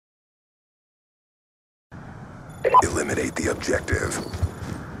Eliminate the objective.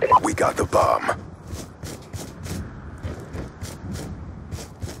 We got the bomb.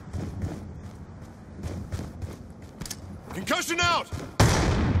 Concussion out!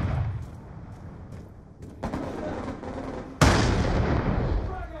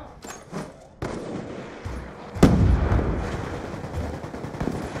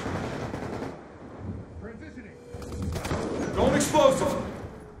 Transitioning. Going explosive.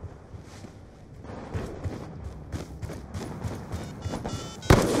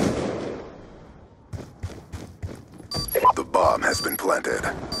 The bomb has been planted.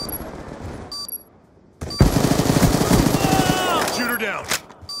 Shoot her down.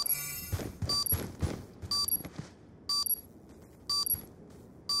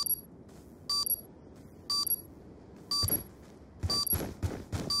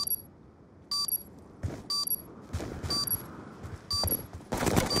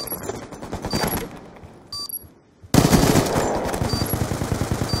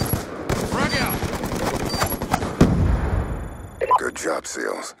 Frag out. Good job,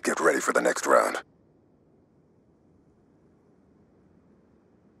 SEALs. Get ready for the next round.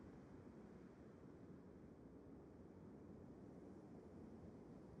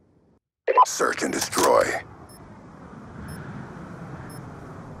 Search and destroy.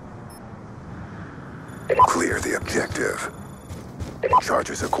 Clear the objective.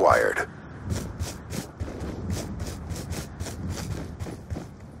 Charges acquired.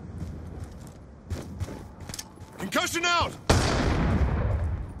 Concussion out!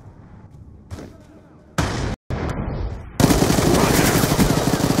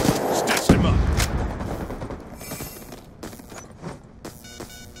 Stitched him up.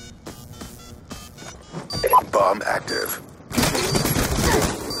 Bomb active.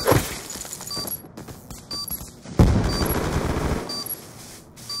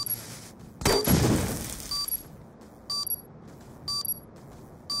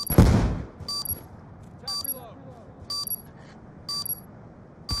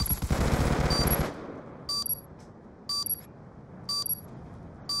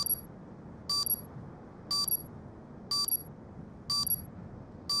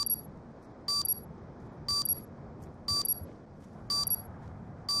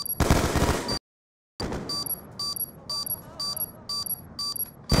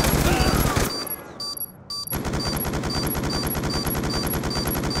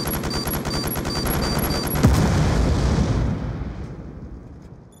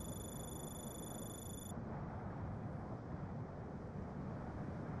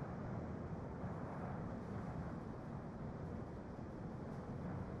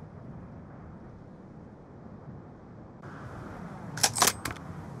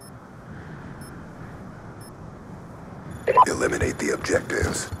 Eliminate the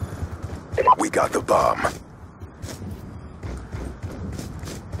objectives. We got the bomb.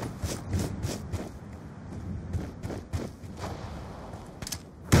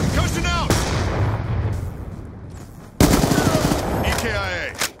 Concussion out!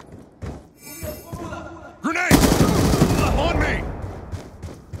 EKIA. Grenade! On me!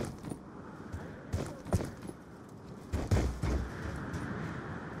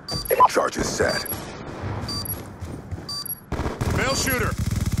 Charges set. Male shooter.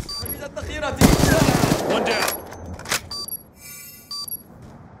 One down.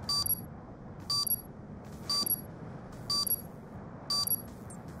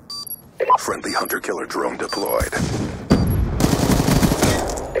 Friendly hunter-killer drone deployed.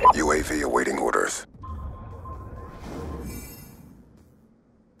 UAV awaiting orders.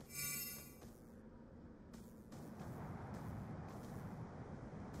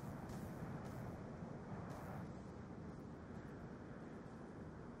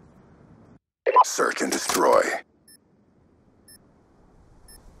 Search and destroy.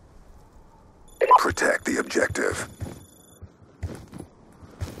 Protect the objective.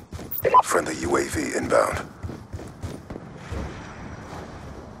 Friendly UAV inbound.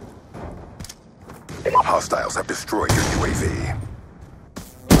 Hostiles have destroyed your UAV.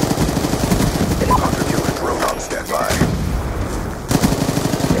 Hunter-killer drone on standby.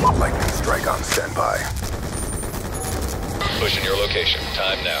 Lightning strike on standby. Pushing your location.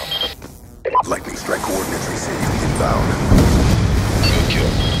 Time now. Lightning strike coordinates received inbound. Good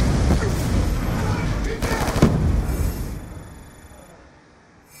kill.